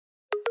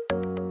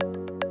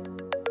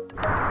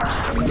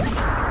Well,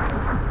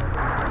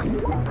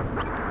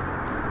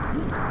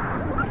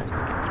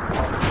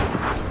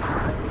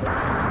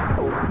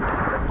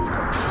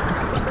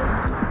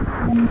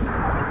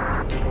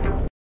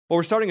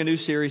 we're starting a new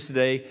series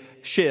today,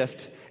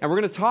 Shift, and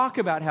we're going to talk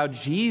about how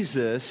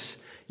Jesus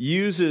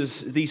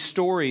uses these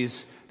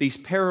stories, these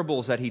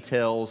parables that he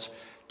tells,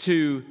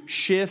 to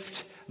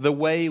shift the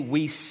way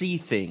we see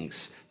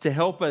things, to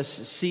help us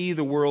see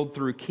the world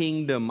through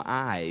kingdom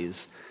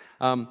eyes.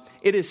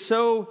 It is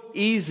so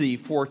easy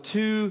for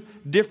two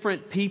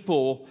different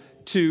people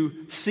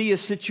to see a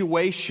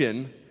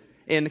situation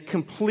in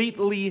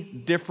completely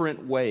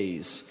different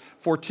ways,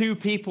 for two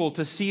people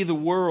to see the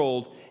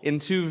world in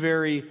two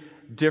very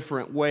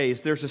different ways.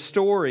 There's a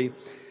story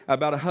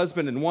about a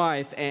husband and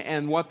wife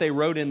and what they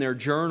wrote in their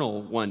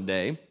journal one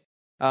day.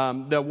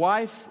 The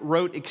wife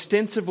wrote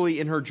extensively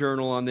in her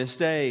journal on this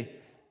day.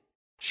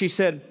 She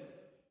said,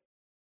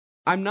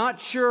 "I'm not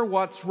sure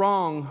what's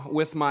wrong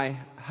with my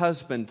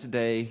husband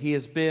today. He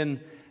has been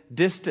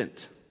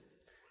distant.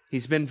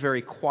 He's been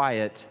very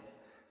quiet.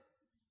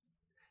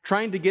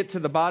 Trying to get to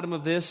the bottom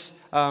of this,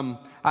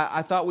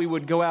 I thought we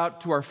would go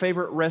out to our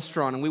favorite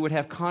restaurant and we would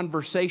have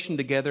conversation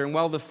together. And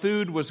while the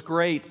food was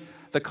great,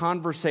 the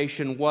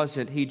conversation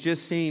wasn't. He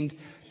just seemed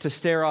to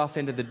stare off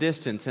into the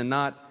distance and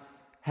not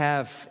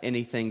have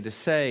anything to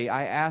say.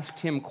 I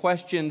asked him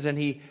questions and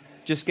he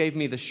just gave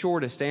me the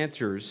shortest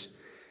answers.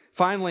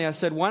 Finally, I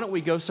said, why don't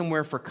we go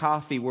somewhere for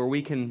coffee where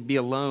we can be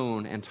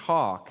alone and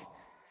talk?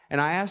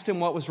 And I asked him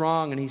what was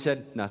wrong, and he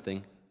said,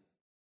 nothing.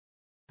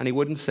 And he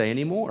wouldn't say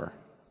any more.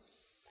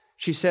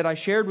 She said, I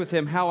shared with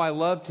him how I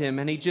loved him,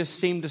 and he just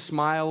seemed to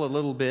smile a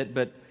little bit,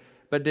 but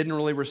didn't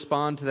really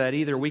respond to that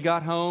either. We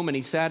got home, and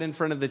he sat in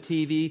front of the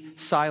TV,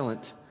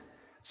 silent.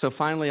 So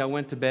finally, I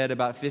went to bed.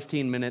 About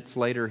 15 minutes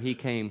later, he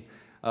came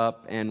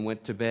up and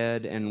went to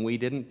bed, and we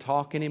didn't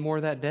talk anymore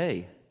that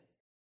day.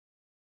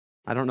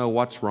 I don't know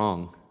what's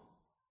wrong."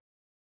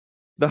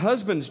 The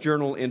husband's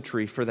journal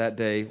entry for that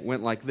day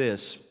went like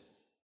this: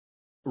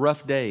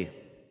 rough day.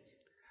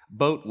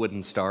 Boat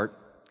wouldn't start.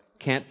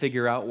 Can't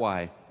figure out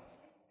why.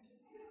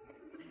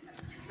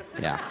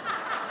 Yeah.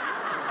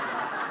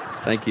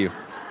 Thank you.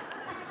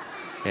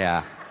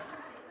 Yeah.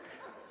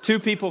 Two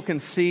people can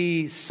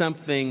see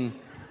something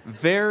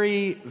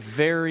very,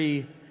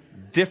 very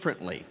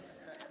differently.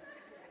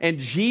 And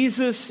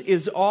Jesus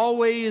is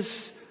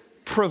always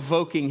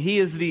provoking. He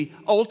is the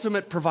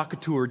ultimate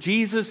provocateur.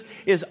 Jesus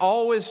is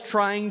always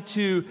trying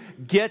to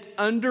get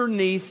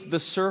underneath the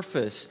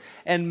surface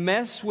and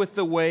mess with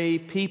the way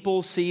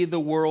people see the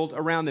world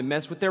around them,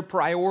 mess with their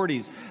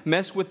priorities,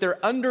 mess with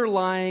their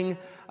underlying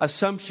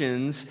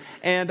assumptions.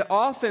 And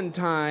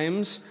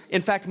oftentimes,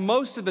 in fact,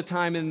 most of the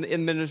time in the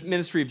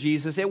ministry of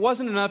Jesus, it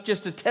wasn't enough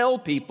just to tell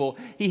people.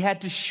 He had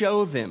to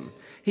show them.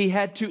 He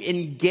had to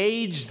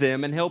engage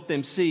them and help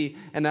them see,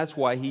 and that's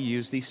why he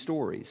used these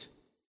stories.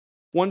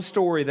 One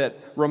story that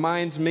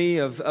reminds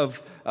me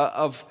of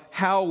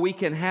how we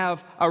can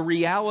have a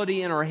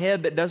reality in our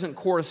head that doesn't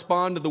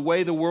correspond to the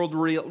way the world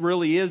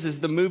really is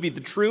the movie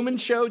The Truman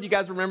Show. Do you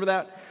guys remember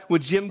that?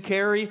 With Jim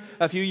Carrey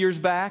a few years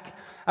back?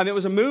 I mean, it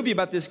was a movie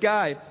about this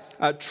guy,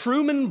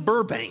 Truman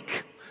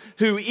Burbank,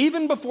 who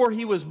even before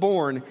he was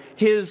born,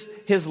 his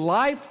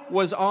life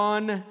was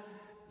on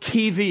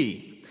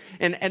TV.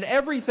 And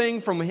everything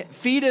from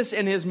fetus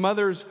in his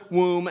mother's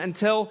womb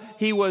until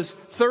he was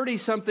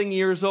 30-something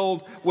years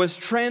old was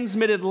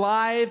transmitted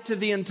live to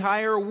the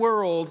entire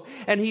world.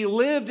 And he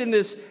lived in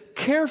this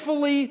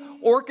carefully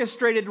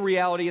orchestrated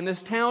reality in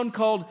this town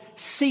called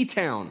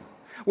Seatown,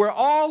 where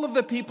all of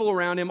the people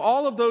around him,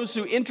 all of those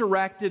who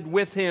interacted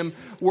with him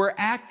were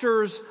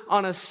actors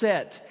on a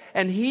set.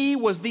 And he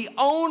was the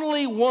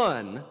only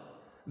one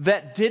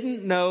that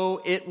didn't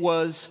know it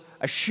was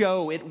a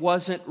show, it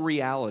wasn't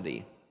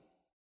reality.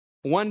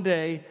 One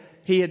day,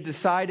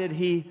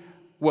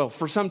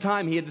 for some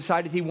time, he had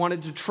decided he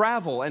wanted to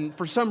travel, and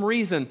for some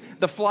reason,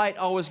 the flight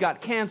always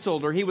got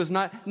canceled, or he was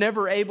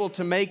never able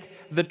to make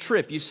the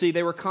trip. You see,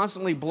 they were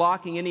constantly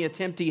blocking any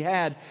attempt he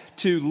had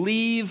to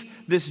leave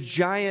this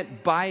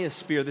giant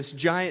biosphere, this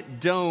giant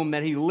dome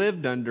that he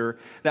lived under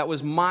that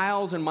was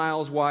miles and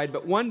miles wide.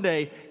 But one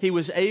day, he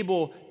was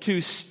able to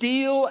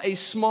steal a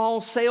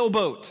small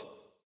sailboat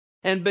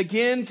and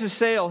begin to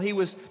sail. He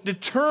was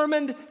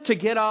determined to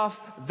get off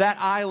that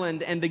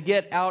island and to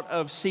get out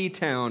of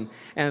Seatown.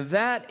 And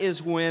that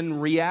is when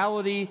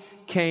reality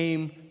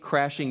came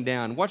crashing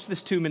down. Watch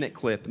this 2-minute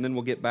clip, and then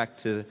we'll get back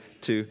to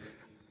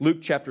Luke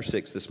chapter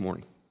 6 this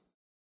morning.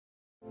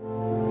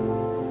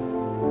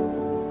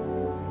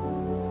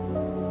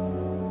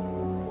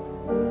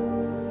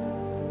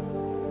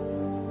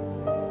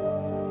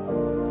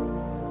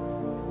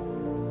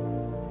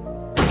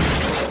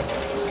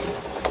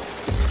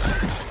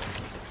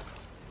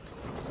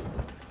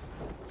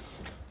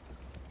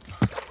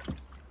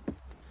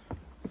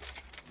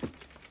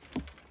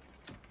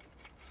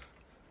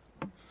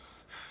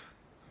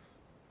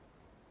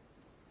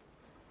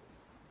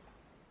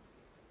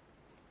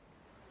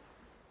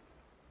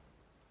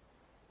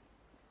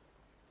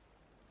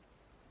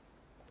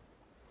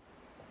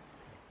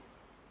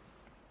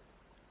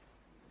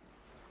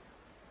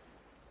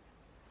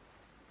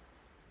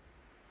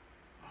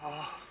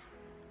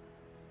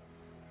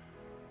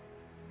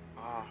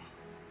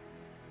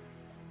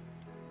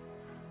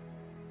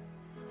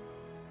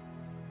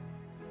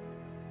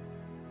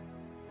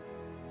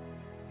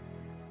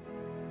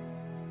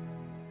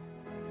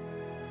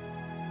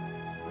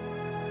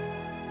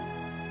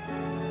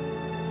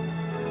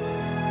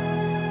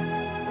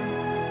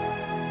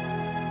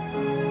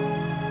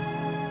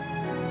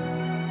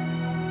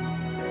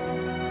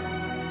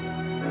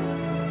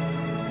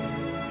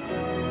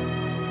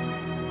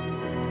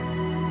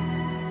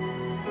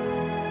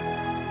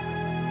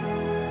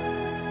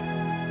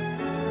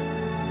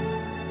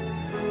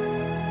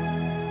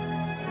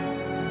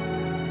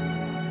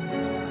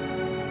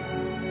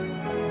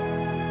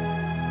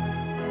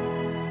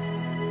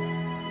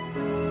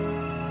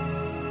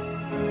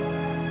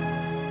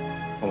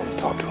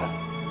 God.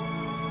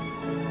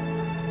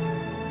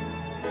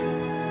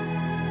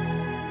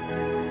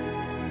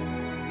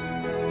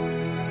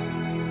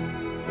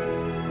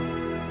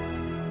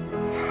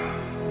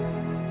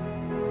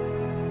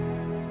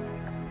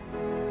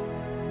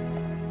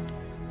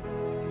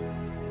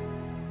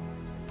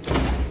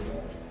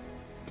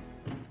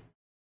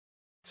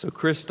 So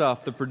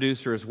Christoph, the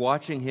producer, is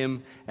watching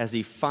him as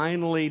he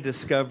finally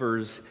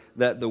discovers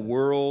that the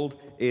world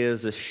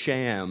is a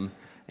sham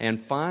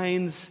and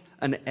finds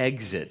an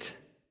exit.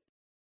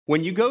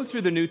 When you go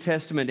through the New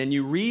Testament and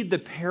you read the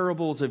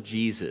parables of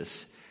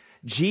Jesus,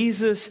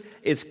 Jesus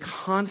is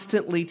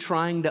constantly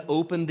trying to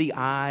open the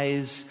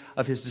eyes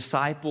of his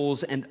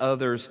disciples and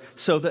others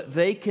so that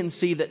they can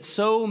see that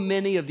so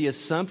many of the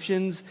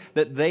assumptions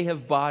that they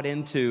have bought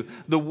into,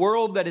 the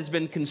world that has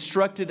been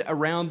constructed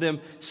around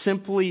them,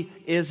 simply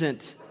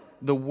isn't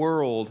the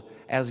world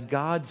as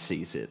God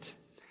sees it.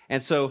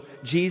 And so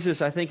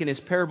Jesus, I think in his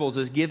parables,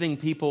 is giving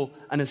people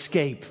an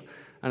escape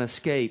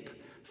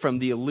from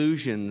the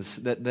illusions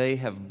that they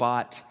have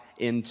bought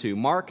into.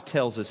 Mark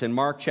tells us in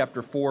Mark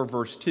chapter 4,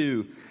 verse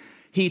 2,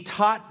 he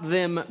taught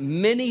them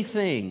many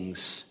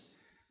things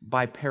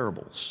by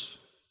parables.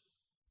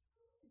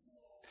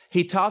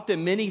 He taught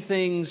them many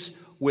things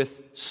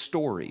with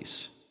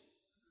stories.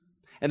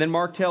 And then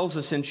Mark tells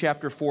us in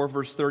chapter 4,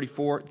 verse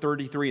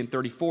 33 and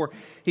 34,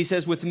 he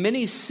says, with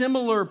many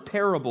similar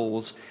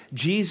parables,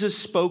 Jesus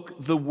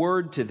spoke the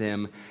word to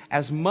them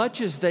as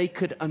much as they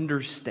could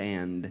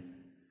understand.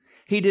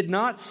 He did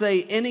not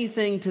say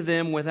anything to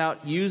them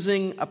without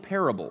using a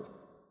parable.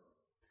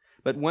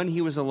 But when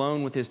he was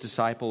alone with his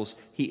disciples,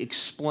 he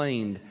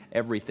explained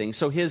everything.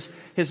 So his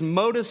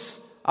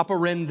modus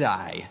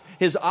operandi,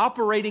 his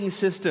operating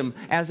system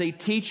as a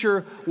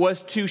teacher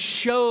was to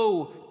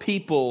show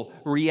people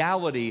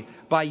reality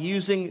by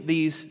using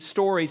these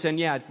stories. And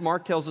yeah,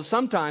 Mark tells us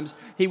sometimes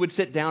he would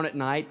sit down at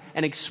night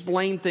and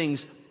explain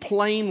things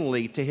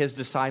plainly to his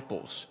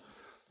disciples.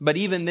 But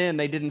even then,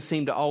 they didn't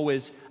seem to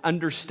always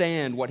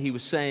understand what he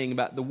was saying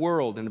about the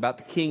world and about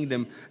the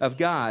kingdom of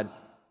God.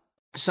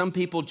 Some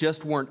people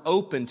just weren't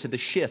open to the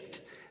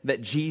shift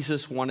that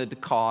Jesus wanted to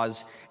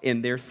cause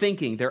in their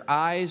thinking. Their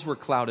eyes were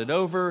clouded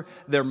over,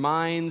 their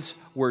minds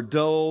were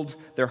dulled,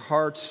 their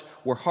hearts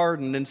were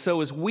hardened. And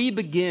so as we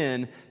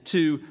begin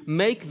to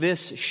make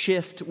this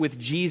shift with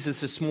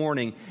Jesus this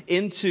morning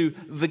into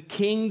the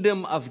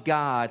kingdom of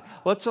God,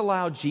 let's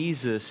allow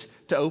Jesus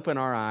to open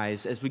our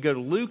eyes as we go to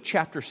Luke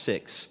chapter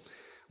 6.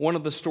 One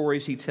of the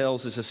stories he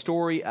tells is a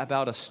story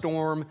about a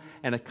storm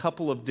and a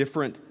couple of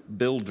different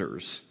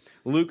builders.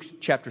 Luke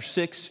chapter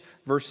 6,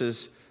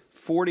 verses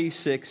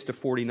 46 to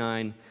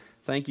 49.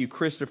 Thank you,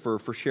 Christopher,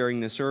 for sharing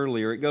this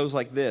earlier. It goes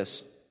like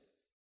this.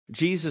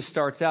 Jesus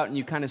starts out, and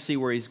you kind of see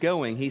where he's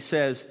going. He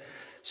says,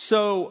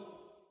 so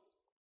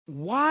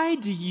why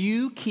do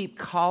you keep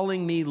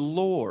calling me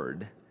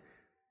Lord,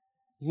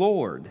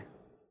 Lord,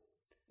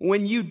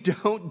 when you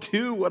don't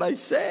do what I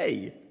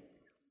say?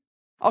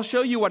 I'll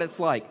show you what it's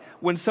like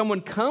when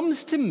someone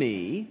comes to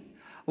me,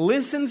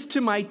 listens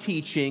to my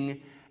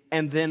teaching,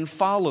 and then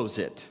follows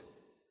it.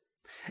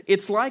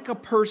 It's like a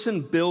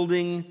person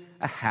building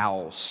a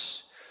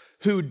house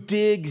who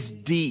digs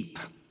deep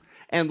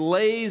and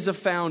lays a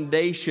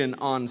foundation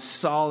on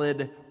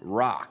solid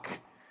rock.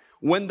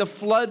 When the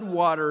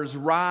floodwaters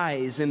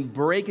rise and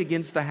break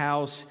against the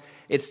house,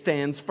 it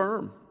stands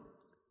firm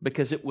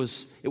because it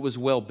was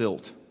well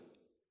built.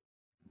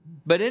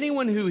 But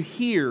anyone who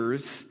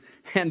hears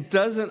and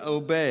doesn't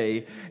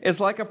obey is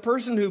like a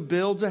person who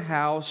builds a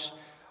house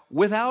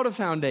without a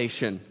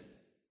foundation.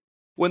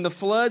 When the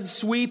floods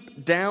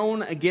sweep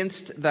down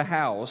against the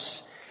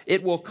house,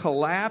 it will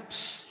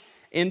collapse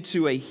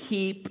into a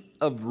heap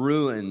of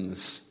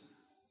ruins.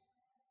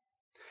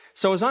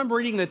 So as I'm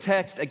reading the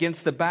text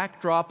against the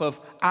backdrop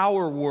of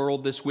our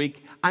world this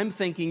week, I'm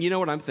thinking, you know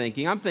what I'm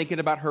thinking? I'm thinking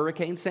about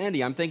Hurricane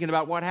Sandy. I'm thinking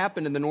about what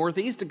happened in the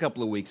Northeast a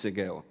couple of weeks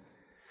ago.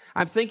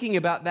 I'm thinking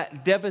about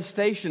that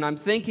devastation. I'm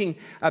thinking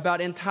about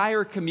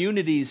entire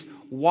communities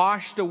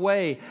washed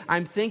away.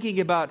 I'm thinking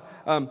about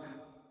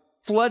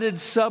flooded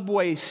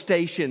subway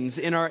stations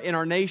in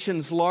our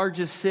nation's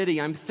largest city.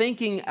 I'm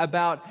thinking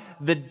about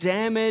the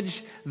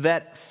damage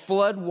that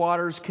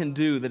floodwaters can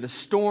do, that a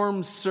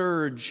storm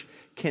surge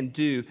can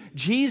do.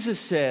 Jesus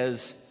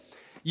says,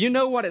 you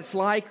know what it's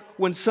like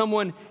when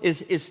someone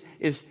is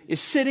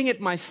sitting at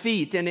my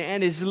feet and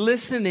is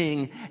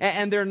listening,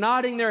 and they're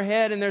nodding their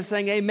head and they're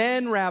saying,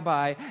 Amen,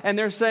 Rabbi. And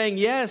they're saying,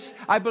 yes,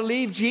 I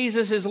believe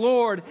Jesus is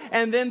Lord.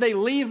 And then they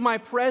leave my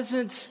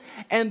presence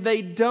and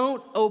they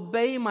don't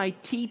obey my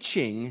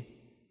teaching.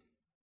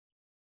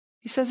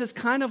 He says it's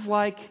kind of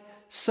like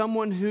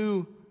someone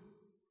who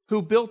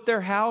built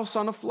their house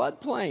on a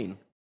floodplain.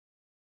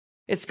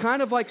 It's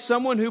kind of like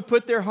someone who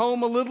put their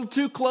home a little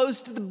too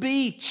close to the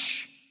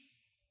beach.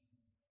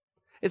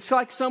 It's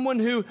like someone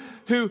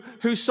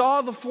who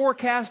saw the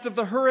forecast of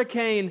the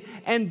hurricane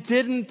and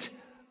didn't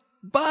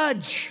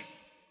budge.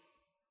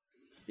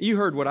 You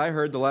heard what I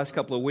heard the last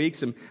couple of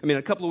weeks.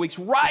 A couple of weeks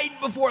right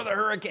before the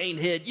hurricane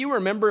hit. You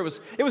remember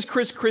it was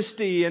Chris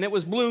Christie, and it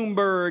was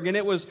Bloomberg, and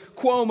it was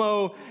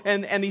Cuomo,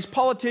 and these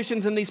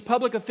politicians and these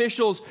public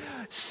officials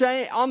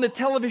say on the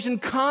television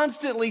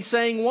constantly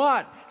saying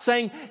what?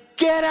 Saying,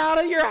 get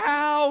out of your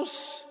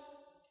house.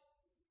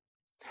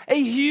 A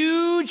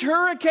huge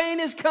hurricane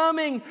is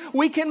coming.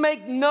 We can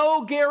make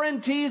no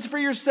guarantees for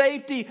your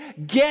safety.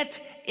 Get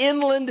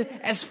inland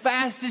as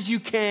fast as you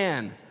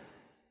can.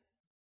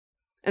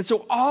 And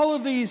so all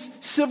of these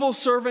civil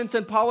servants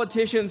and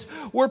politicians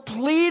were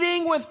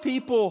pleading with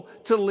people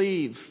to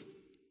leave.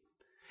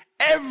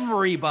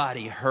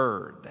 Everybody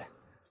heard.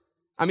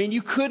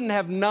 You couldn't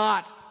have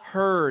not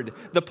heard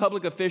the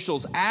public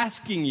officials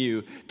asking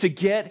you to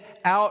get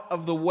out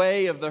of the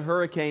way of the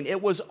hurricane.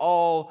 It was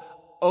all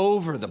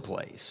over the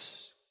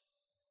place.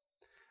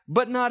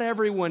 But not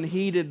everyone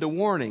heeded the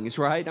warnings,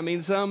 right?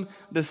 Some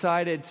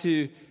decided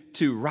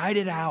to ride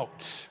it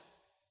out.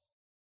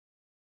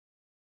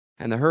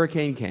 And the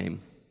hurricane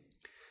came,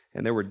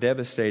 and there were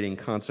devastating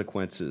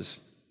consequences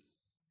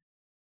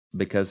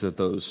because of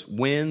those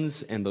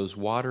winds and those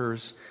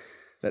waters,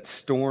 that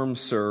storm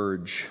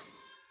surge.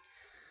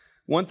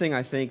 One thing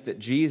I think that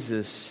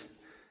Jesus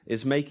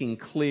is making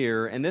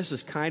clear, and this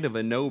is kind of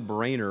a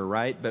no-brainer,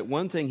 right? But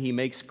one thing he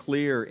makes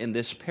clear in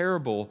this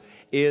parable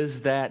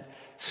is that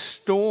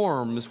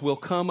storms will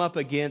come up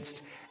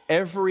against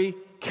every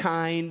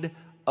kind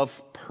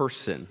of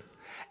person.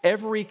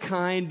 Every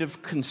kind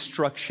of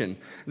construction,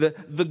 the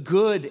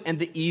good and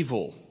the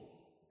evil,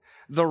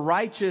 the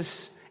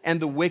righteous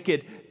and the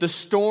wicked. The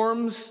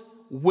storms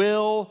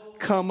will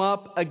come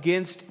up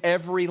against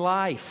every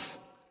life.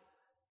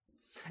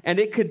 And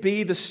it could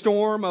be the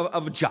storm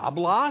of job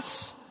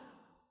loss.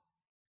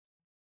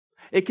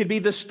 It could be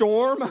the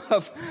storm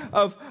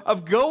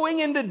of going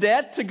into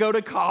debt to go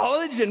to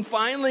college and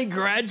finally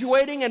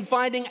graduating and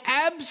finding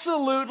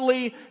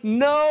absolutely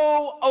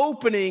no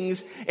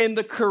openings in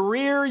the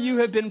career you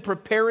have been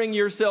preparing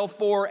yourself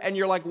for, and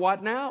you're like,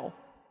 what now?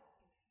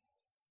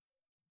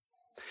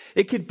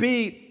 It could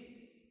be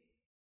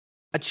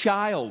a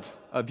child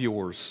of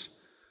yours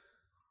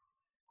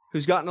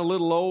who's gotten a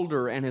little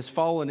older and has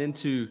fallen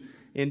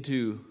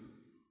into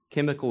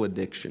chemical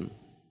addiction.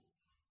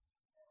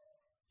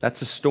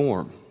 That's a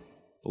storm,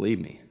 believe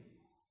me.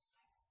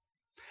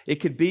 It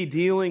could be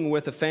dealing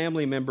with a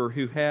family member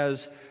who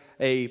has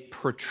a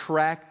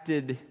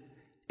protracted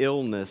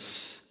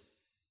illness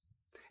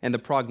and the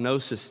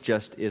prognosis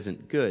just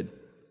isn't good.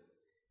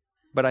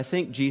 But I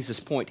think Jesus'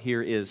 point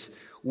here is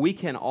we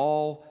can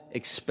all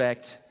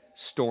expect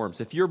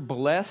storms. If you're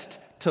blessed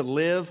to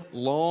live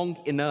long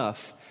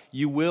enough,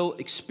 you will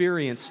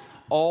experience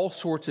all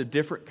sorts of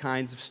different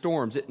kinds of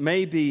storms. It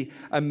may be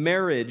a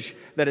marriage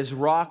that is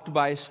rocked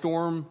by a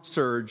storm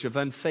surge of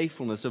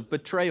unfaithfulness, of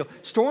betrayal.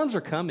 Storms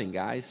are coming,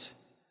 guys.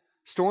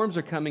 Storms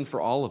are coming for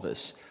all of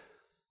us.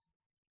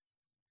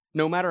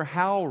 No matter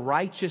how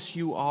righteous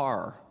you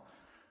are,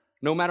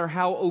 no matter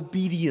how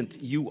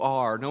obedient you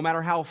are, no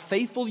matter how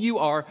faithful you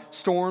are,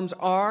 storms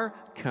are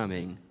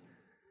coming.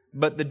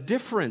 But the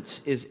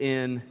difference is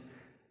in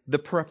the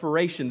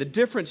preparation. The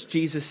difference,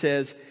 Jesus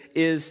says,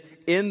 is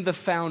in the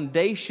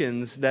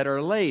foundations that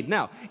are laid.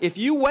 Now, if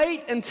you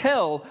wait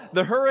until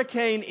the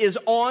hurricane is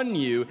on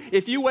you,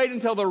 if you wait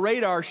until the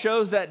radar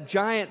shows that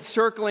giant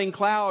circling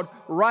cloud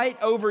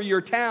right over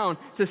your town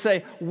to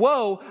say,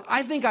 whoa,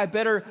 I think I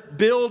better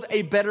build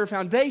a better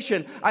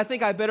foundation. I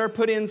think I better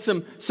put in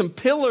some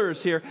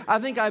pillars here. I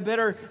think I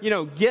better,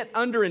 get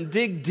under and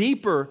dig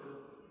deeper.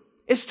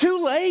 It's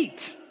too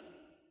late.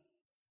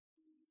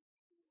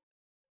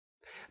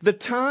 The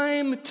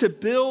time to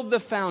build the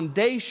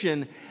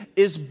foundation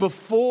is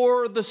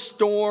before the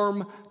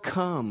storm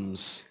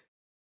comes.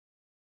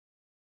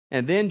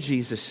 And then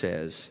Jesus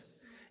says,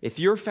 if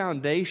your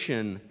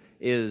foundation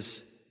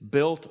is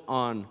built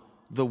on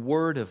the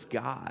Word of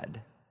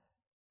God,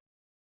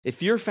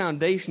 if your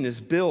foundation is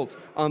built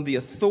on the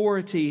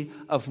authority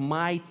of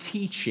my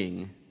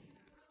teaching,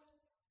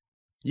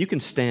 you can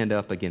stand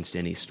up against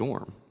any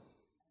storm.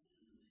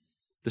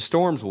 The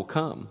storms will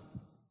come.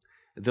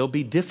 They'll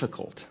be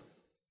difficult.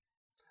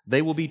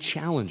 They will be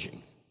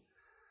challenging.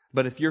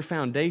 But if your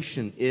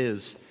foundation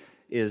is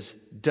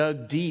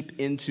dug deep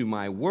into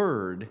my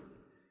word,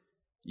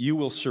 you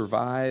will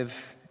survive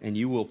and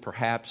you will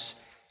perhaps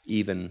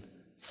even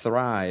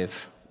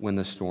thrive when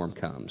the storm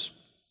comes.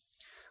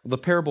 The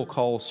parable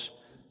calls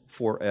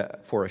for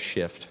a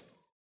shift.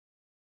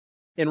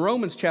 In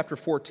Romans chapter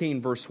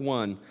 14, verse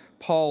 1,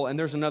 Paul, and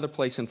there's another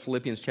place in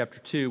Philippians chapter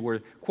 2 where,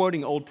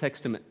 quoting Old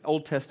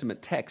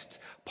Testament texts,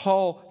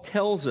 Paul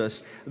tells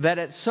us that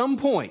at some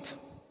point,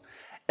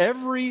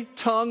 every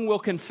tongue will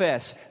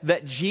confess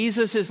that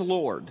Jesus is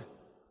Lord.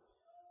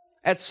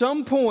 At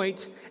some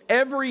point,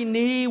 every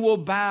knee will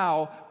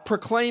bow,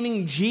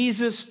 proclaiming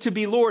Jesus to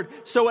be Lord.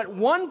 So at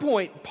one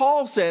point,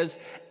 Paul says,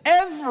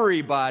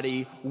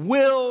 everybody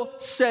will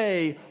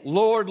say,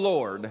 Lord,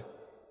 Lord.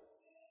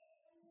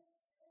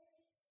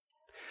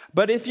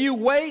 But if you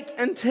wait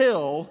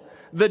until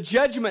the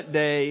judgment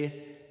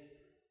day,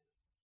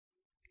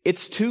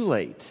 it's too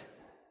late.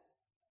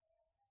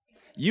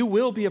 you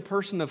will be a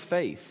person of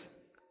faith,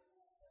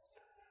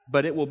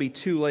 but it will be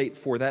too late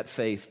for that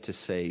faith to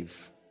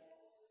save.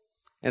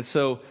 And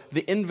so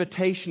the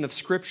invitation of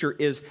Scripture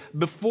is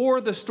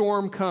before the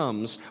storm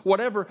comes,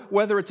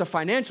 whether it's a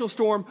financial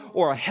storm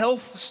or a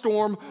health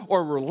storm or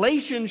a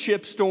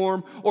relationship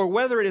storm, or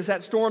whether it is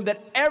that storm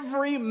that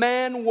every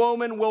man,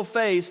 woman will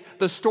face,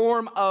 the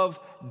storm of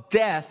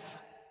death.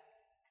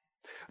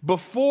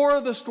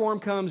 Before the storm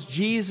comes,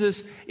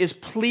 Jesus is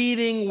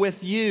pleading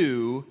with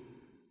you,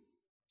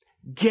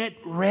 get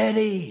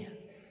ready.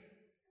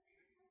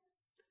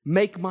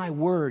 Make my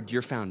word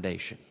your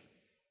foundation.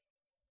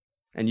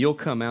 And you'll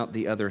come out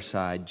the other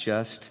side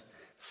just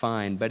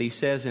fine. But he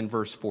says in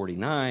verse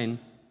 49,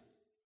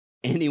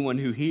 anyone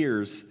who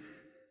hears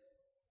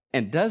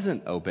and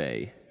doesn't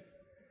obey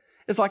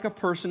is like a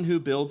person who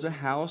builds a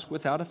house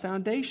without a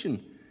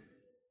foundation.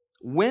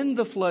 When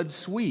the floods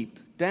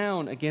sweep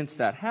down against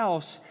that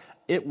house,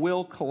 it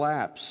will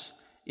collapse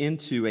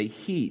into a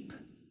heap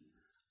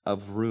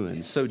of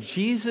ruins. So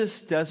Jesus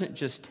doesn't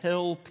just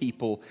tell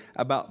people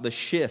about the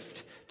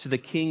shift to the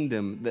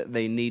kingdom that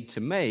they need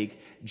to make.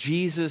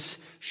 Jesus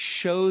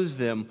shows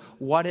them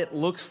what it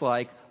looks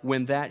like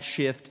when that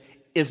shift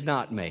is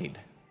not made,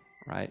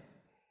 right?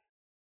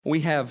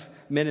 We have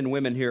men and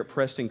women here at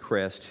Preston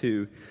Crest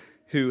who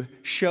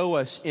show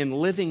us in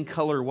living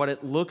color what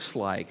it looks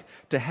like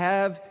to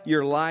have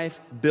your life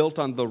built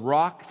on the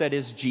rock that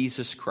is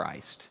Jesus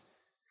Christ.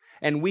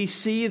 And we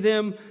see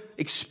them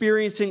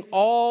experiencing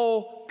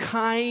all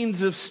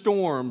kinds of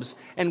storms,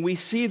 and we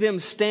see them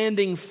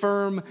standing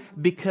firm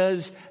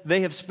because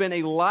they have spent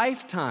a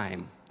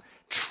lifetime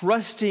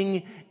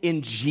trusting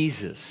in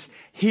Jesus,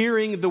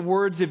 hearing the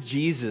words of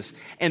Jesus,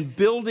 and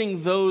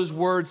building those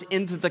words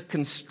into the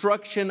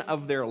construction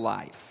of their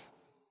life.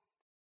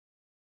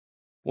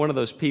 One of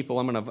those people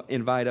I'm going to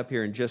invite up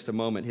here in just a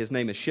moment, his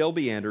name is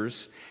Shelby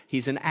Anders.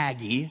 He's an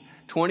Aggie,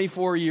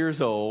 24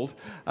 years old,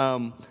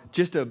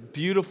 just a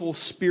beautiful,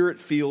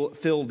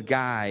 spirit-filled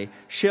guy.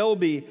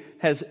 Shelby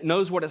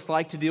knows what it's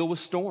like to deal with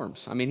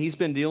storms. I mean, he's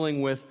been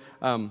dealing with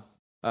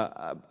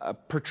a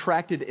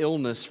protracted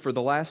illness for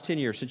the last 10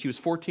 years, since he was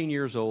 14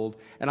 years old,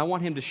 and I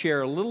want him to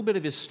share a little bit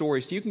of his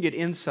story so you can get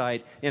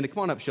insight into,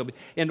 come on up, Shelby,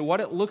 into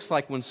what it looks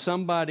like when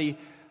somebody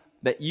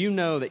that you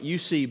know, that you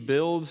see,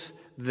 builds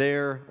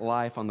their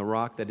life on the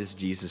rock that is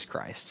Jesus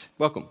Christ.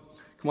 Welcome.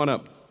 Come on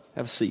up.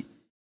 Have a seat.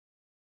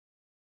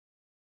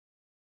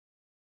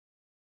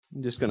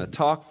 I'm just going to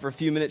talk for a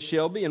few minutes,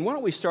 Shelby, and why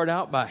don't we start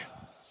out by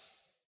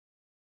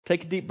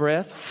take a deep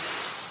breath.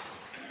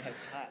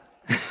 It's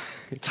hot.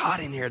 It's hot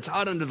in here. It's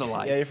hot under the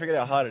lights. Yeah, you forget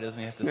how hot it is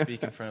when you have to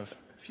speak in front of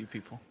a few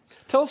people.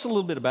 Tell us a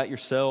little bit about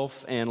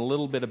yourself and a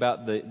little bit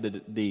about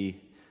the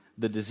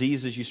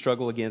diseases you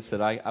struggle against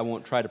that I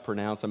won't try to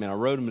pronounce. I mean, I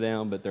wrote them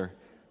down, but they're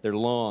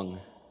long.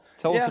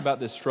 Tell us about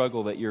this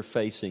struggle that you're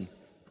facing.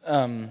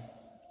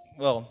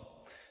 Well,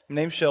 my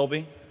name's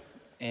Shelby,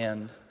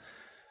 and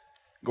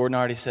Gordon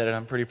already said it.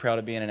 I'm pretty proud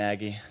of being an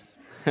Aggie.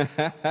 He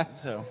got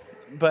said,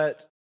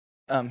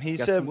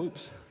 some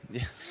whoops.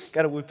 Yeah,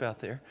 got a whoop out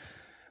there.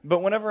 But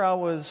whenever I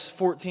was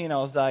 14, I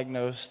was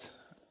diagnosed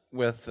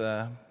with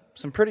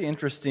some pretty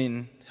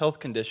interesting health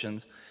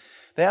conditions.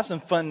 They have some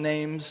fun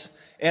names,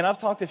 and I've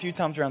talked a few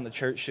times around the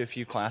church to a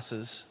few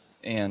classes,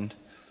 and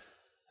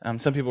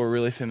some people are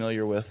really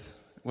familiar with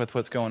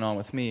what's going on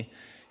with me.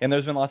 And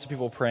there's been lots of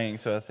people praying,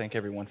 so I thank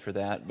everyone for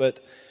that.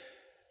 But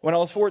when I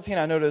was 14,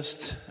 I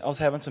noticed I was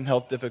having some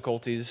health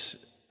difficulties,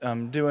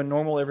 doing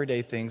normal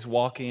everyday things,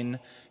 walking,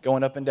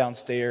 going up and down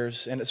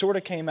stairs, and it sort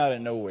of came out of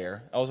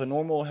nowhere. I was a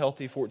normal,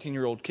 healthy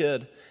 14-year-old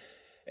kid,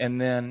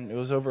 and then it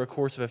was over a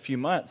course of a few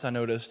months I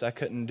noticed I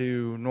couldn't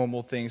do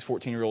normal things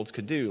 14-year-olds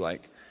could do,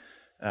 like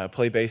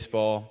play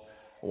baseball,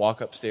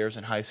 walk upstairs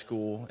in high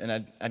school,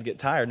 and I'd get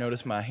tired,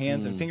 notice my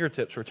hands and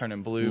fingertips were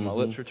turning blue, my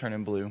lips were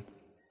turning blue.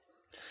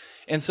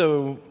 And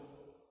so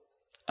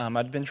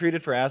I'd been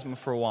treated for asthma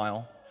for a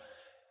while,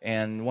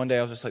 and one day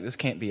I was just like, this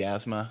can't be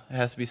asthma, it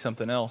has to be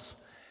something else.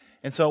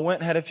 And so I went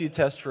and had a few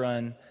tests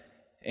run,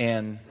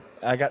 and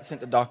I got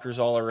sent to doctors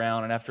all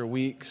around, and after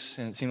weeks,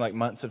 and it seemed like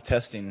months of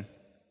testing,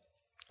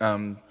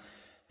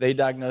 they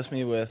diagnosed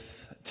me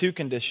with two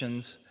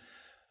conditions.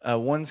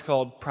 One's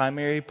called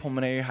primary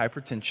pulmonary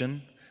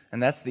hypertension,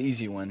 and that's the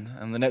easy one,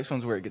 and the next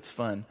one's where it gets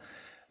fun.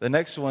 The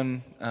next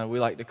one we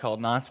like to call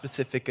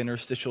nonspecific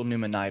interstitial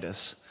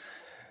pneumonitis.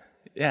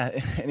 Yeah,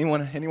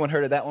 anyone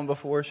heard of that one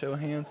before? Show of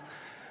hands.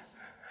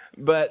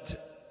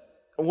 But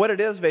what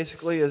it is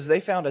basically is they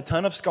found a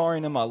ton of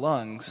scarring in my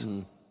lungs,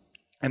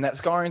 and that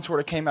scarring sort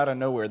of came out of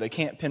nowhere. They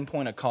can't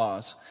pinpoint a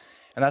cause,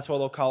 and that's why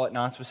they'll call it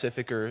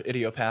nonspecific or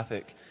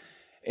idiopathic.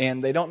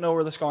 And they don't know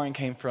where the scarring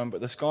came from,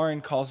 but the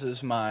scarring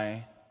causes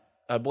my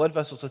blood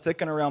vessels to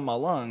thicken around my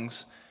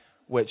lungs,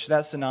 which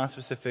that's the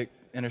nonspecific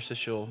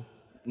interstitial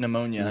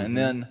pneumonia. And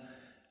then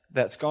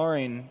that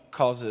scarring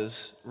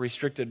causes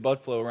restricted blood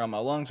flow around my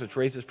lungs, which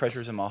raises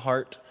pressures in my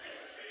heart,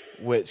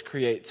 which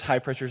creates high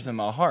pressures in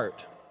my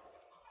heart.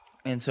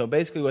 And so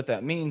basically what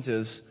that means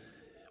is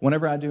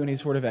whenever I do any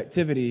sort of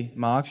activity,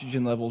 my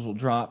oxygen levels will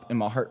drop and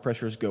my heart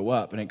pressures go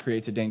up, and it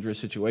creates a dangerous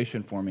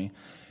situation for me.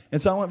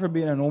 And so I went from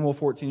being a normal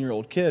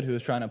 14-year-old kid who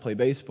was trying to play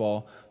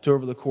baseball to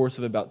over the course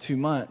of about 2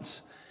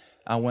 months,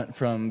 I went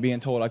from being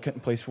told I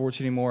couldn't play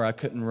sports anymore, I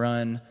couldn't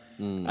run,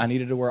 I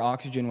needed to wear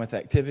oxygen with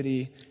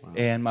activity,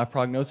 and my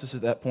prognosis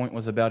at that point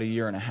was about 1.5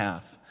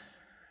 years.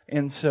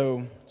 And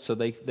so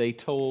they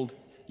told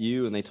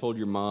you and they told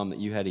your mom that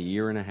you had 1.5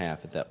 years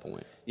at that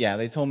point. Yeah,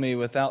 they told me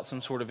without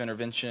some sort of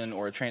intervention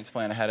or a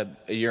transplant, I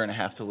had 1.5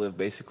 years to live,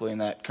 basically, in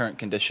that current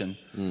condition.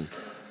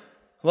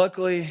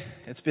 Luckily,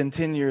 it's been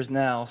 10 years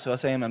now, so I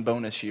say I'm in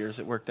bonus years.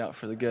 It worked out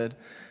for the good.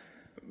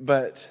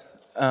 But,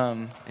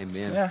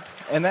 Amen. Yeah,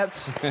 and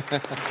that's to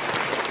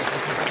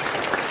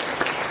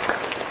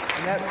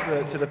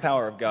the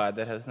power of God.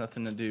 That has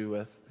nothing to do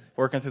with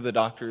working through the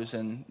doctors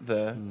and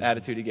the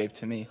attitude he gave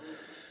to me.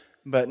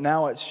 But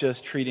now it's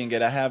just treating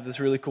it. I have this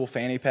really cool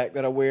fanny pack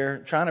that I wear.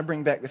 Trying to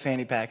bring back the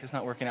fanny pack. It's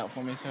not working out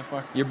for me so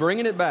far. You're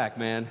bringing it back,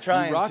 man. You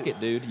rock it,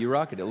 dude. You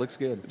rock it. It looks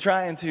good.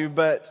 Trying to,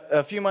 but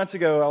a few months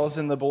ago, I was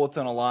in the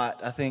bulletin a lot.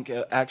 I think,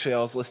 actually, I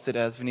was listed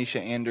as Venetia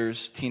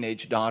Anders'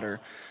 teenage daughter.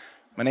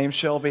 My name's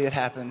Shelby. It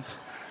happens.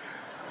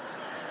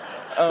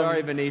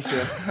 Sorry,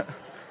 Venetia.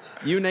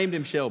 You named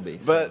him Shelby.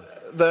 So.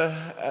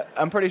 But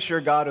I'm pretty sure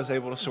God was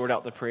able to sort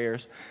out the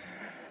prayers.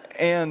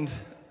 And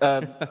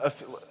a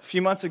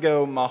few months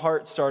ago, my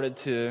heart started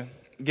to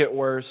get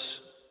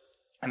worse,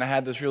 and I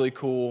had this really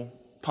cool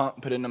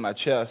pump put into my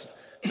chest.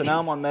 So now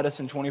I'm on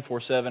medicine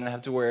 24/7, and I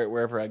have to wear it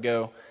wherever I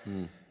go.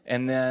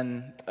 And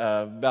then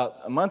about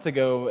a month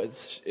ago,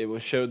 it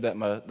was showed that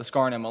the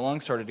scarring in my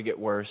lungs started to get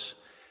worse,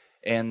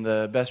 and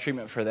the best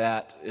treatment for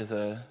that is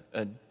a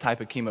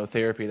type of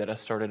chemotherapy that I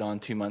started on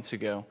 2 months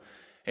ago.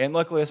 And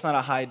luckily, it's not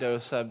a high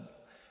dose.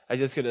 I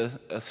just get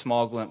a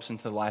small glimpse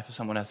into the life of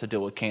someone who has to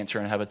deal with cancer,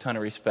 and have a ton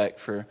of respect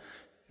for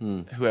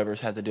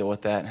whoever's had to deal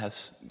with that and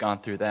has gone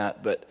through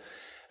that. But,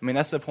 I mean,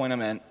 that's the point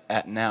I'm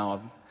at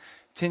now.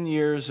 10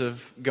 years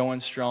of going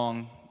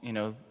strong,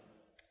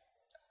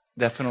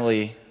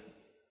 definitely.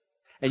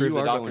 And you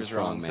are going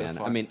strong, man.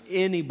 I mean,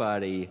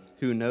 anybody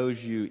who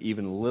knows you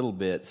even a little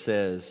bit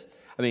says,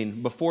 I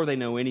mean, before they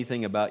know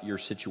anything about your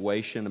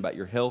situation, about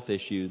your health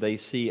issue, they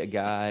see a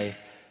guy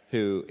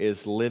who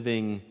is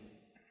living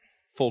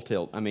full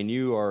tilt. I mean,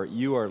 you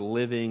are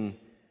living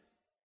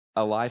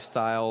a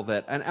lifestyle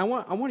that, and I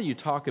want you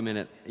to talk a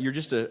minute. You're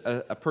just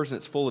a person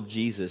that's full of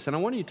Jesus, and I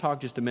want you to talk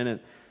just a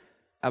minute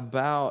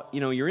about,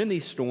 you're in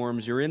these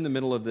storms, you're in the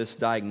middle of this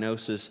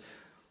diagnosis.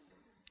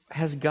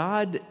 Has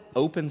God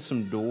opened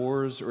some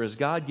doors, or has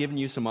God given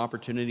you some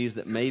opportunities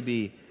that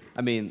maybe,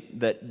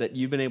 that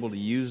you've been able to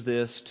use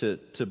this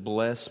to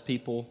bless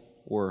people,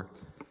 or?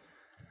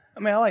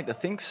 I like to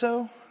think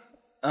so.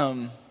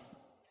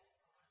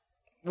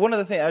 One of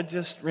the things, I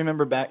just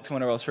remember back to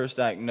when I was first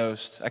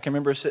diagnosed. I can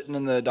remember sitting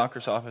in the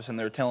doctor's office and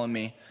they were telling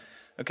me,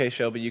 okay,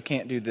 Shelby, you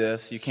can't do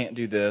this, you can't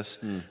do this,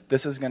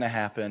 this is going to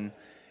happen.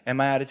 And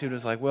my attitude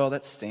was like, well,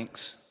 that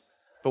stinks,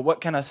 but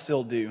what can I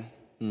still do?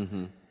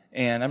 And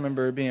I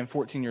remember being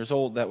 14 years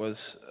old, that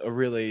was a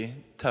really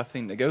tough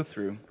thing to go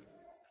through.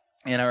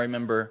 And I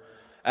remember,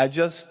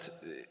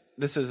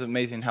 this is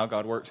amazing how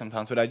God works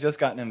sometimes, but I just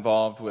gotten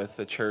involved with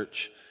the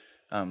church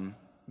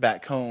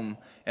back home,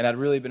 and I'd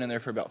really been in there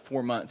for about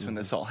 4 months when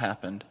this all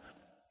happened.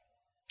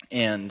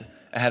 And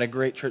I had a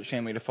great church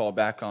family to fall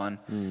back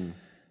on.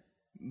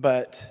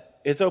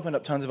 But it's opened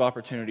up tons of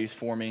opportunities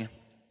for me,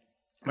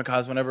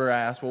 because whenever I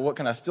asked, well, what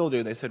can I still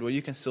do? They said, well,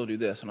 you can still do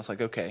this. And I was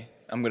like, okay,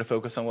 I'm going to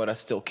focus on what I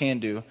still can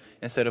do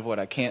instead of what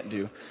I can't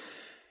do.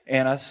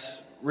 And I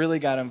really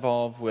got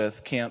involved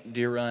with Camp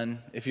Deer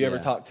Run. If you ever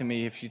talk to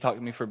me, if you talk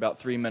to me for about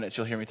 3 minutes,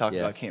 you'll hear me talk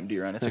about Camp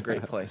Deer Run. It's a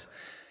great place.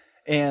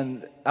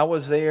 And I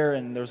was there,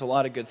 and there was a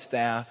lot of good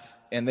staff,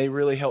 and they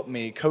really helped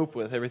me cope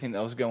with everything that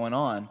was going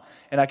on.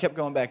 And I kept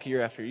going back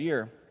year after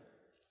year,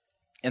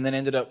 and then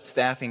ended up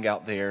staffing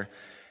out there.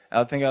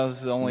 I think I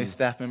was the only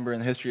staff member in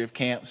the history of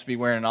camps to be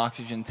wearing an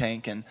oxygen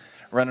tank and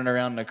running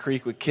around in a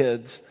creek with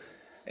kids.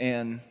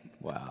 And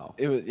wow,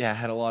 I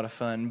had a lot of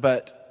fun.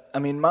 But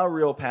my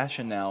real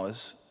passion now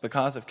is,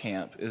 because of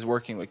camp, is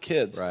working with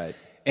kids. Right.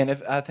 And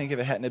if it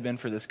hadn't have been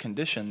for this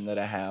condition that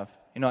I have,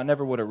 I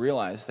never would have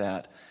realized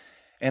that.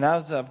 And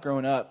as I've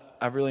grown up,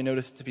 I've really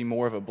noticed it to be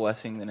more of a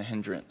blessing than a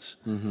hindrance.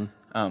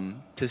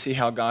 To see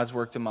how God's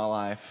worked in my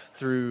life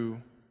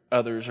through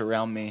others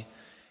around me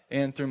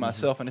and through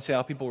myself, and to see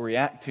how people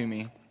react to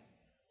me.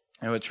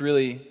 It's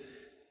really,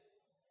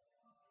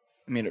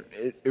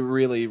 it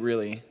really,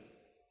 really,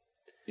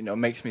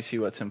 makes me see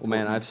what's important.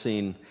 Well,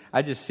 man,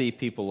 I just see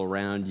people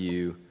around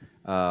you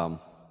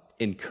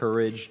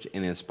encouraged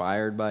and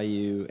inspired by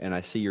you, and I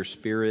see your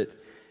spirit.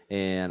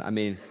 And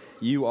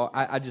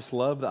I just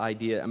love the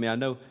idea. I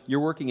know you're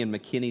working in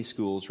McKinney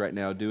schools right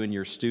now doing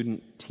your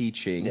student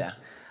teaching. Yeah.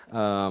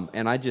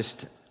 And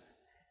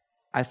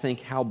I think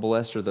how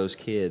blessed are those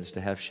kids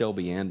to have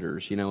Shelby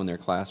Anders, in their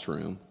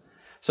classroom.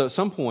 So at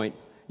some point,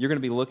 you're going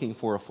to be looking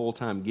for a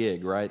full-time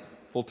gig, right?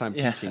 Full-time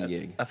teaching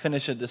gig. I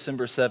finish it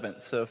December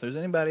 7th, so if there's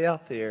anybody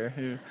out there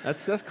who...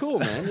 That's cool,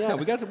 man. Yeah,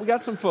 we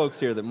got some folks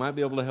here that might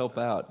be able to help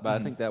out,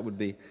 but I think that would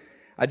be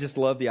I just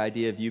love the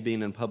idea of you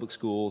being in public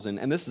schools,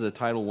 and this is a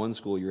Title I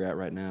school you're at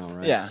right now,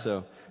 right?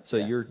 Yeah. So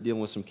you're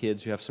dealing with some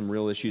kids who have some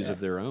real issues of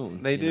their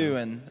own. They do, know?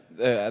 and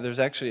there's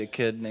actually a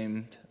kid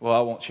named, well, I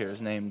won't share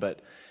his name, but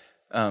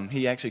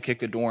he actually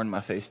kicked a door in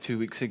my face 2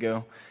 weeks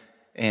ago,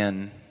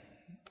 and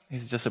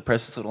he's just a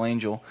precious little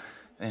angel,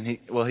 and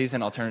he's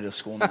in alternative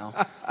school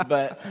now,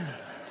 but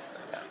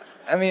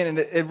I mean, and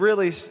it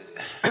really,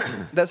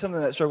 that's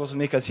something that struggles with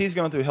me, because he's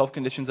going through health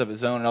conditions of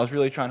his own, and I was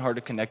really trying hard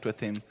to connect with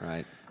him,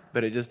 Right.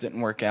 but it just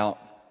didn't work out,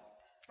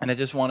 and I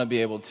just want to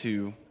be able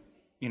to,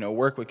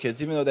 work with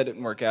kids, even though that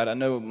didn't work out. I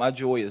know my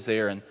joy is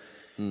there, and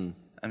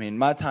I mean,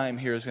 my time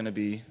here is going to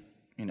be,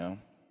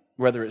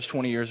 whether it's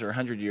 20 years or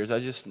 100 years, I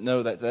just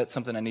know that that's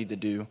something I need to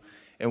do,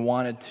 and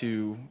wanted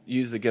to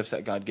use the gifts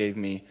that God gave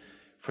me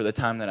for the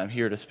time that I'm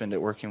here to spend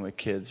it working with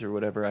kids, or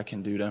whatever I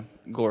can do to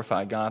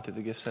glorify God through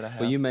the gifts that I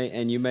have. Well, you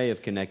may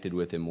have connected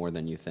with him more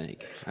than you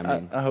think. I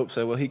mean, I hope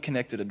so. Well, he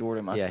connected a door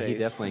to my face. Yeah, he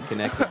definitely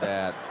connected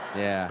that.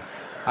 Yeah,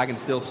 I can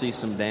still see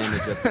some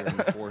damage up there in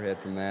the forehead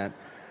from that.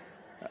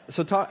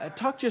 So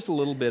talk just a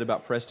little bit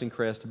about Preston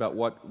Crest, about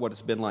what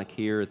it's been like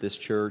here at this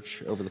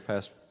church over the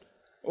past.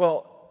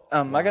 Well,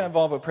 I got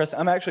involved with Preston.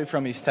 I'm actually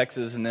from East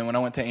Texas, and then when I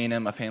went to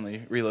A&M, my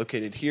family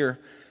relocated here,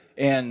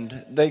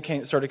 and they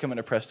started coming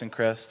to Preston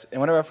Crest.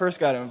 And whenever I first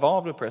got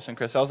involved with Preston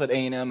Crest, I was at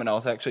A&M, and I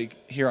was actually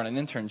here on an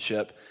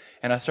internship,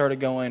 and I started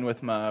going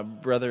with my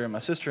brother and my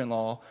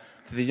sister-in-law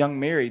to the Young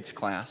Marrieds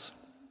class.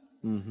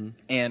 Mm-hmm.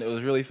 And it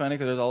was really funny,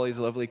 because there's all these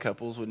lovely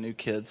couples with new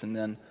kids, and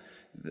then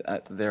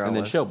there I was. And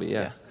then Shelby,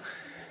 yeah.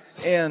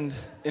 And,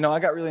 I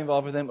got really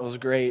involved with them. It was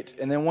great.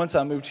 And then once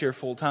I moved here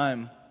full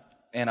time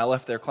and I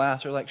left their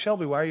class, they're like,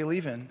 "Shelby, why are you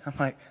leaving?" I'm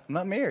like, "I'm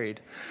not married."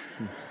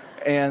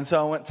 And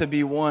so I went to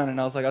B1, and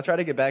I was like, "I'll try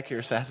to get back here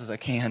as fast as I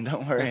can.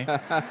 Don't worry."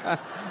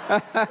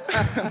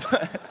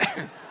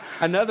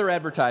 Another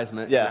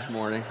advertisement this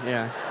morning.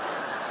 Yeah.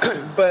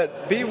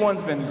 But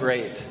B1's been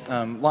great.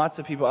 Lots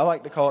of people, I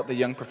like to call it the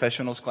young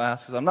professionals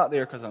class, because I'm not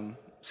there because I'm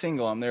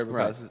single. I'm there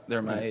because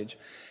they're my age.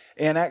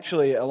 And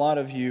actually, a lot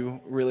of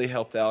you really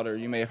helped out, or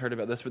you may have heard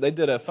about this, but they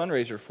did a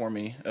fundraiser for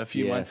me a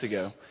few months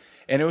ago.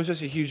 And it was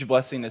just a huge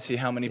blessing to see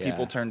how many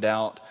people turned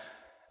out.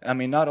 I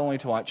mean, not only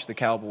to watch the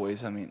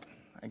Cowboys, I mean,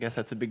 I guess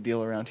that's a big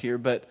deal around here,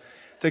 but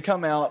to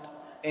come out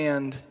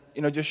and,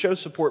 just show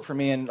support for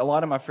me. And a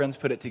lot of my friends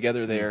put it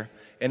together there.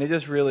 And it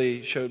just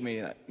really showed me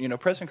that,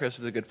 Preston Crest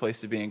is a good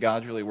place to be, and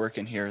God's really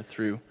working here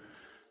through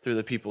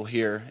the people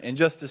here. And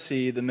just to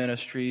see the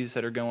ministries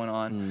that are going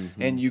on,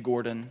 and you,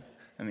 Gordon.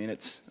 I mean,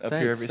 it's up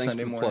here every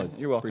Sunday morning. Plug.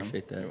 You're welcome.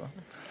 Appreciate that. You're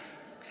welcome.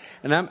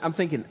 And I'm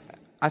thinking,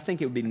 I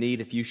think it would be neat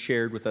if you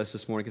shared with us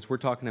this morning, because we're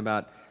talking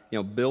about,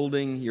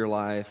 building your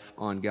life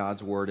on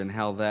God's Word and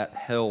how that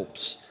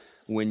helps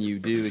when you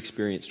do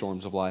experience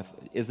storms of life.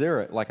 Is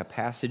there a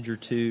passage or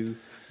two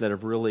that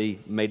have really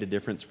made a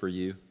difference for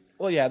you?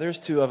 Well, yeah, there's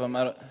two of them.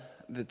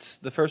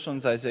 The first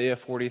one's Isaiah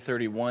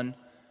 40:31.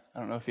 I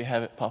don't know if you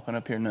have it popping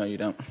up here. No, you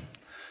don't.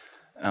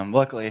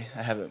 Luckily,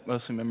 I have it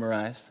mostly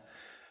memorized.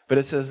 But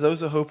it says,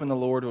 "Those who hope in the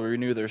Lord will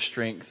renew their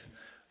strength.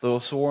 They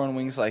will soar on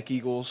wings like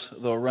eagles.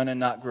 They will run and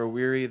not grow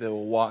weary. They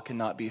will walk and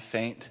not be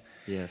faint."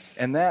 Yes.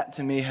 And that,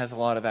 to me, has a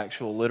lot of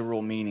actual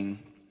literal meaning.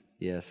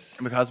 Yes.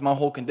 Because my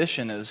whole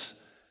condition is,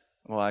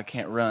 I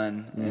can't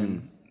run,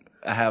 and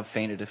I have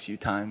fainted a few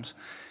times.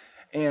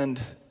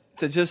 And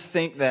to just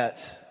think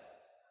that,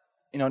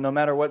 no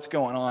matter what's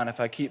going on, if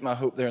I keep my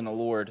hope there in the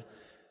Lord,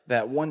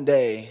 that one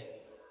day,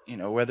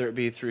 whether it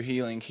be through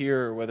healing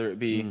here or whether it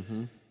be,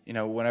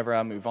 whenever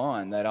I move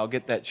on, that I'll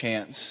get that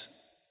chance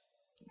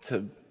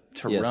to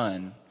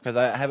run. Because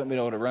I haven't been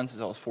able to run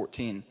since I was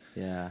 14.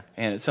 Yeah.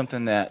 And it's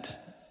something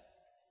that,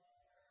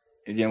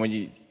 again,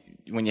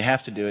 when you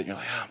have to do it, you're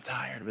like, "Oh, I'm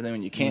tired." But then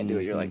when you can't do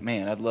it, you're like,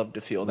 "Man, I'd love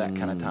to feel that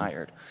kind of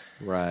tired."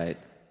 Right.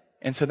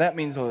 And so that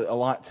means a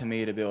lot to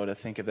me to be able to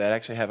think of that. I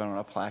actually have it on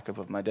a plaque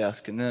above my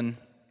desk. And then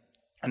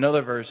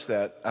another verse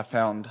that I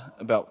found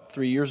about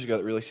 3 years ago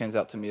that really stands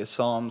out to me is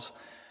Psalm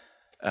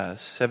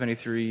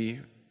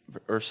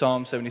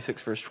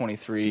 76, verse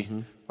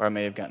 23, or I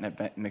may have gotten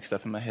it mixed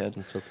up in my head.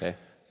 It's okay.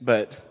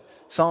 But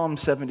Psalm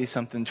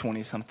 70-something,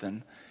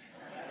 20-something.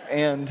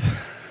 And,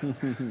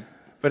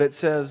 but it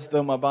says,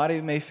 "Though my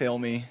body may fail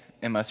me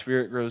and my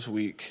spirit grows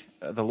weak,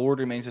 the Lord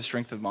remains the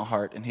strength of my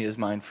heart, and He is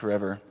mine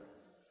forever."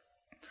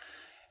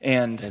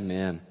 And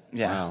Amen.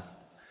 Yeah. Wow.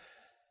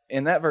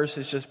 And that verse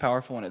is just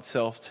powerful in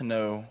itself to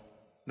know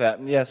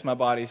that, yes, my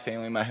body's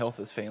failing, my health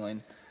is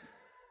failing.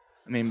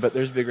 I mean, but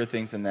there's bigger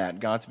things than that.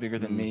 God's bigger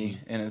than me,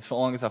 and as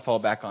long as I fall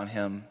back on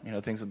Him,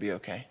 things will be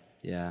okay.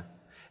 Yeah.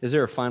 Is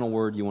there a final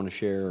word you want to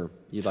share, or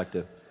you'd like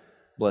to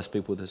bless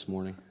people with this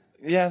morning?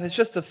 Yeah, it's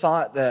just a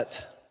thought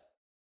that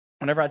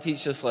whenever I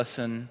teach this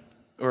lesson,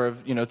 or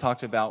have,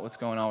 talked about what's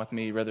going on with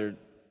me, whether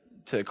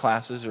to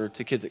classes or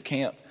to kids at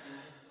camp,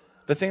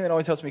 the thing that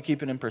always helps me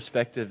keep it in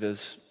perspective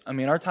is,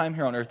 our time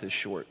here on earth is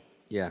short.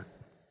 Yeah.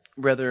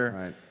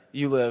 Whether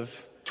you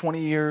live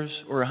 20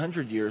 years or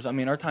 100 years,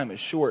 our time is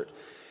short.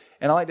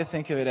 And I like to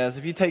think of it as,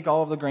 if you take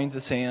all of the grains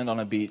of sand on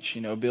a beach,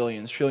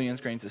 billions,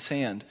 trillions grains of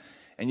sand,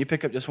 and you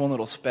pick up just one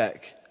little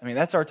speck. I mean,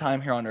 that's our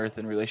time here on earth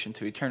in relation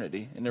to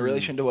eternity, in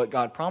relation to what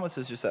God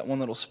promises, just that one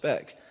little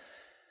speck.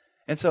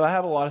 And so I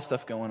have a lot of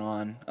stuff going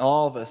on.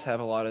 All of us have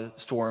a lot of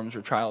storms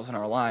or trials in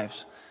our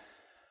lives. I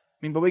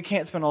mean, but we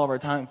can't spend all of our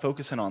time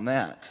focusing on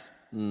that.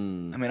 I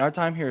mean, our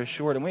time here is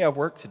short, and we have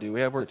work to do.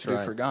 We have work to do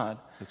for God.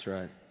 That's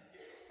right.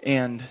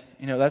 And,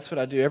 that's what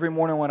I do. Every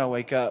morning when I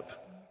wake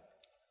up,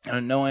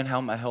 and knowing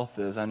how my health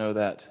is, I know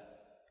that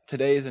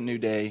today is a new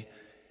day,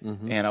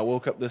 and I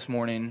woke up this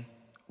morning,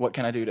 what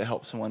can I do to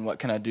help someone? What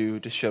can I do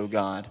to show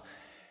God?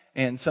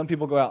 And some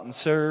people go out and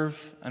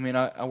serve. I mean,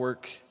 I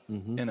work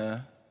in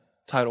a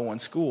Title I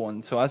school,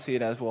 and so I see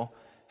it as, well,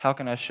 how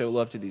can I show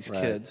love to these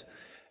kids?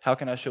 How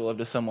can I show love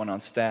to someone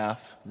on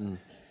staff?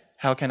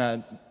 How can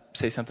I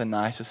say something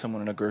nice to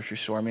someone in a grocery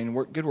store? I mean,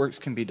 good works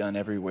can be done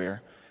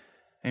everywhere.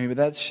 I mean, but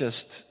that's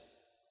just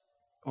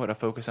what I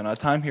focus on. Our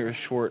time here is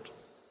short,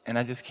 and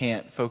I just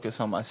can't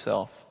focus on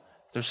myself.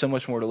 There's so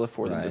much more to live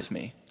for than just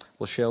me.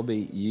 Well,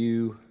 Shelby,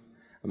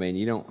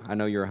 I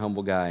know you're a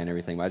humble guy and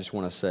everything, but I just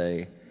want to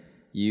say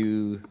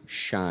you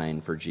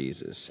shine for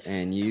Jesus,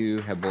 and you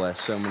have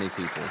blessed so many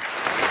people.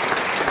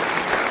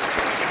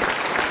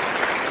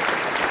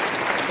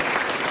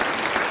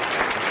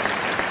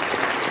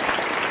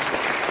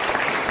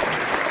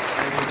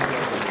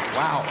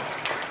 Wow.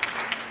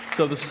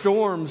 So the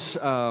storms,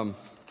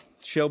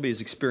 Shelby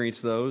has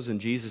experienced those, and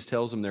Jesus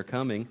tells them they're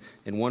coming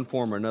in one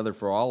form or another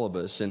for all of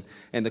us. And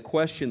the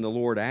question the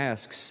Lord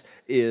asks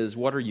is,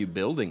 what are you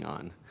building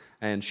on?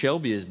 And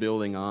Shelby is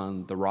building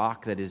on the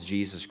rock that is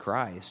Jesus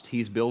Christ.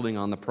 He's building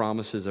on the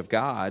promises of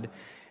God.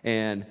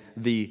 And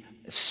the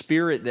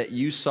spirit that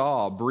you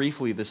saw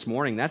briefly this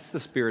morning, that's the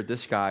spirit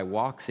this guy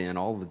walks in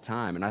all the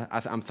time. And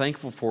I'm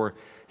thankful for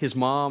his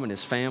mom and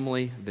his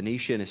family,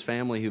 Venetia and his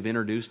family, who've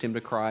introduced him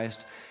to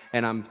Christ.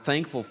 And I'm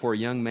thankful for a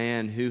young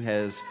man who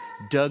has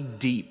dug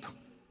deep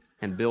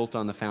and built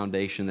on the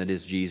foundation that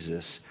is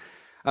Jesus.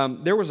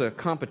 There was a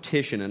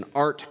competition, an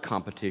art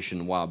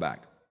competition a while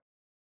back.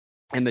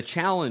 And the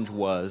challenge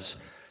was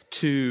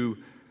to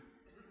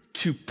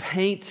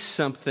paint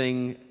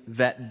something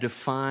that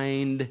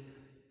defined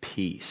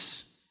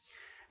peace.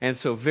 And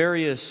so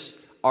various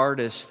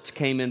artists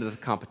came into the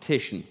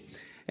competition.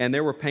 And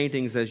there were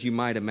paintings, as you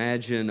might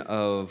imagine,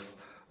 of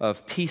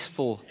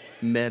peaceful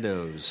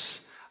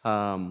meadows,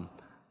 of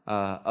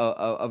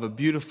a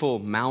beautiful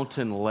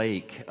mountain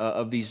lake,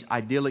 of these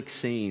idyllic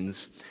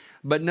scenes.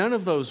 But none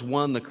of those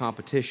won the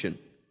competition.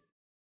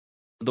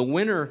 The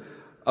winner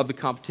of the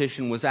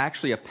competition was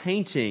actually a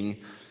painting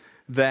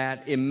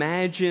that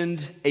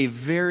imagined a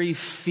very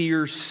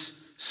fierce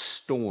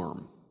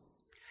storm.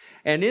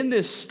 And in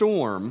this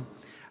storm,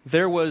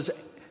 there was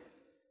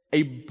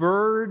a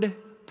bird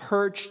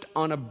perched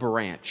on a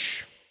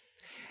branch.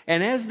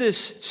 And as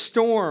this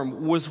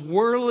storm was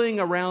whirling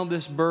around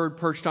this bird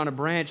perched on a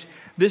branch,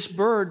 this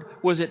bird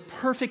was at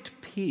perfect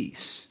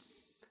peace.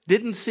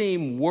 Didn't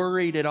seem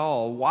worried at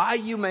all. Why,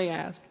 you may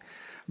ask?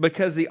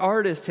 Because the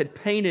artist had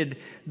painted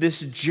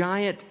this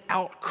giant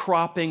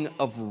outcropping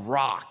of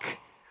rock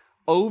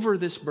over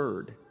this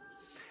bird.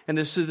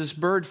 And so this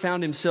bird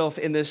found himself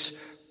in this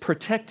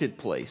protected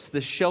place,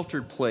 this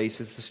sheltered place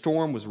as the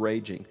storm was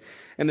raging.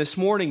 And this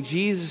morning,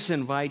 Jesus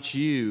invites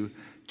you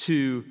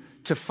to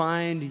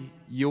find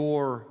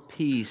your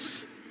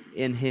peace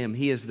in Him.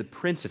 He is the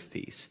Prince of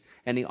Peace.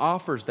 And He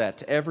offers that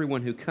to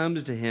everyone who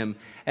comes to Him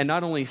and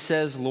not only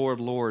says, Lord,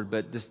 Lord,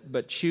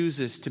 but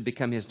chooses to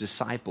become His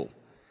disciple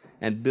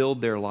and build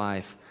their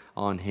life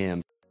on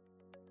Him.